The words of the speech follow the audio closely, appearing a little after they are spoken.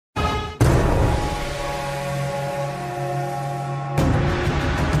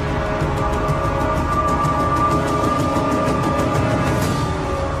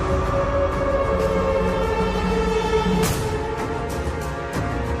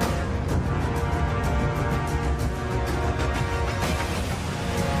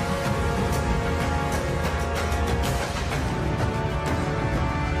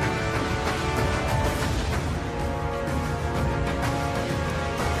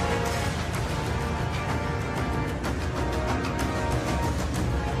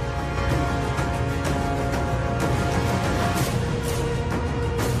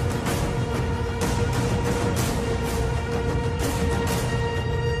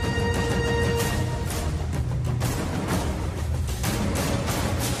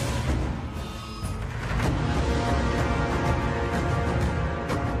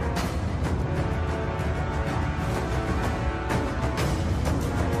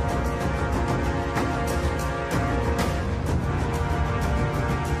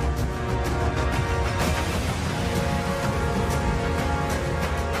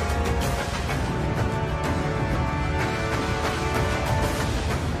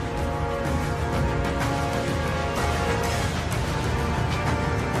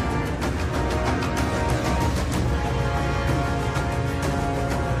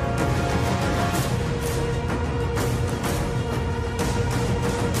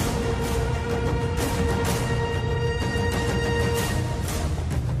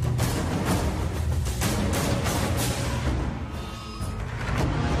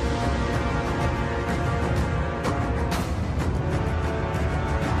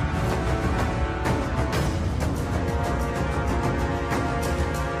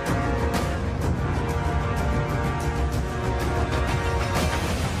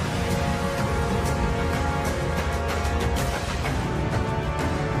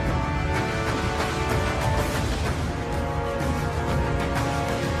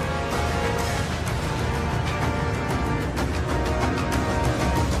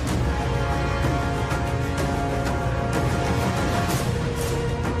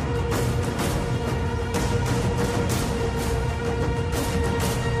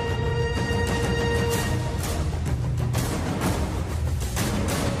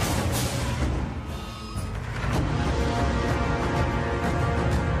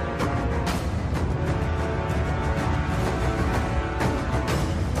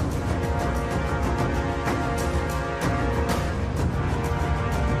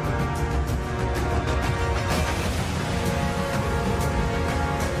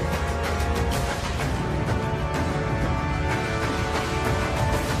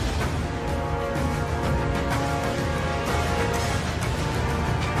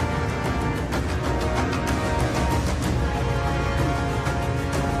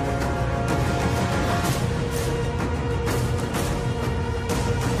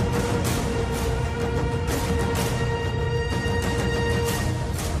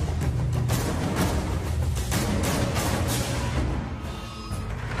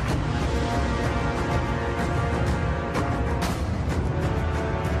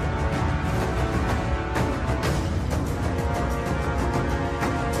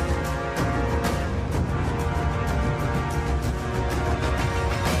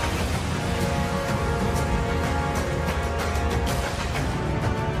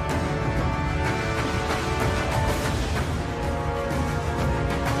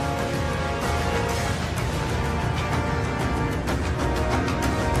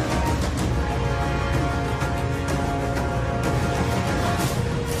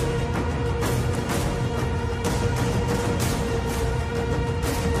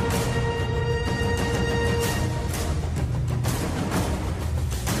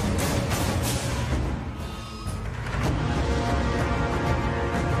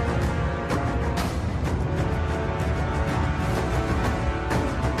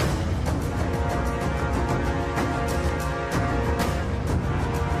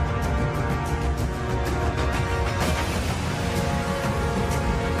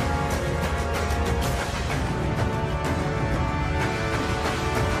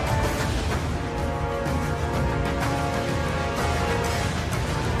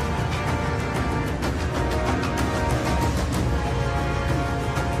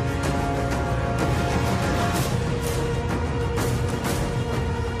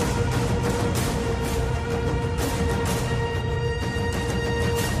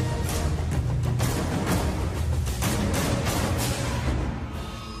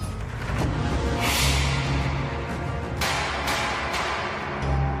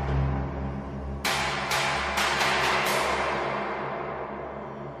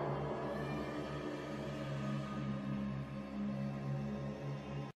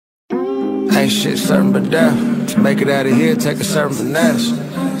Ain't shit certain but death. To make it out of here, take a certain finesse.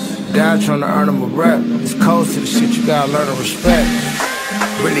 Down trying to earn them a rep. It's cold to the shit, you gotta learn to respect.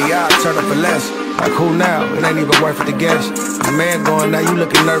 Really, I turn up for less. Like who now? It ain't even worth it to guess. My man going now, you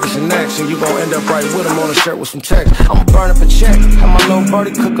looking nervous and next, and you gon' end up right with him on a shirt with some text. I'ma burn up a check. Have my little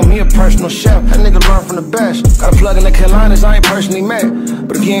birdie cook him, he a personal chef. That nigga learn from the best. Got a plug in the Carolinas, I ain't personally met.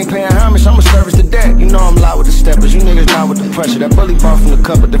 But if you ain't paying homage, I'ma service the debt. You know I'm loud with the steppers, you niggas loud with the pressure. That bully bought from the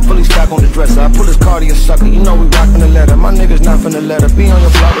cupboard, the fully stock on the dresser. I pull his cardio sucker, you know we rockin' the letter. My niggas not finna let her be on your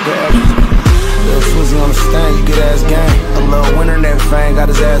block with the extras. Little Swizzy on the stand, you get ass gang. A little winner in that fang,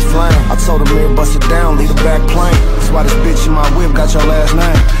 got his ass flame. I told him here, bust it down, leave the back plane. That's why this bitch in my whip got your last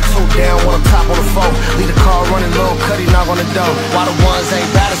name. So down, one on top on the phone. Leave the car running, little cutty knock on the door. Why the ones ain't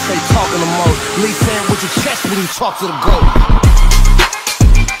bad to stay talking the most? Leave saying with your chest when you talk to the goat.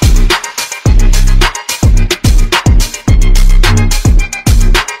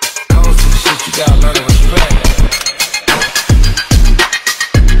 Cold to the shit, you gotta learn to respect.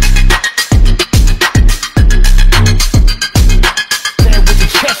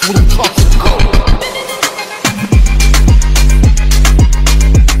 When you talk to the goat.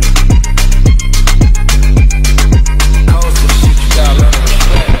 Cold to the shit, you gotta learn to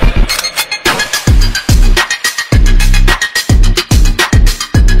respect.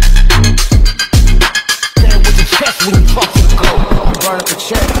 Stand with your chest when you talk to the goat. Burn up a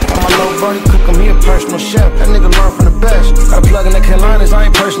check. On my little birdie cook him, he a personal chef. That nigga learn from the best. Got a plug in the Carolinas, I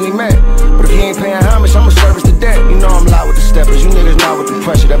ain't personally met. But if you ain't paying homage, I'ma service the debt. You know I'm loud with the steppers, you niggas loud with the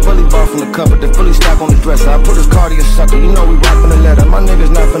pressure. That bully bought from the cupboard, the fully stock on the dresser. I put his cardio sucker, you know we rockin' the letter. My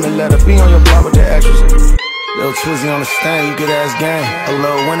niggas not finna let her be on your block with the extras. Little Twizzy on the stand, you get ass gang. A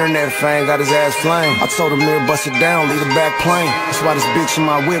little winner in that fang, got his ass flame. I told him here, bust it down, leave the back plane. That's why this bitch in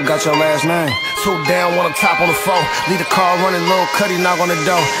my whip got your last name. Two down, one on top on the phone. Leave the car running, little cutty knock on the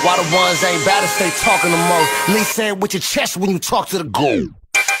door. Why the ones ain't bad to stay talking the most? Leave saying with your chest when you talk to the goat.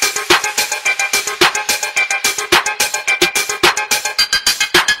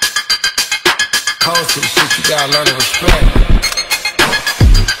 Cold to the shit, you gotta learn to respect.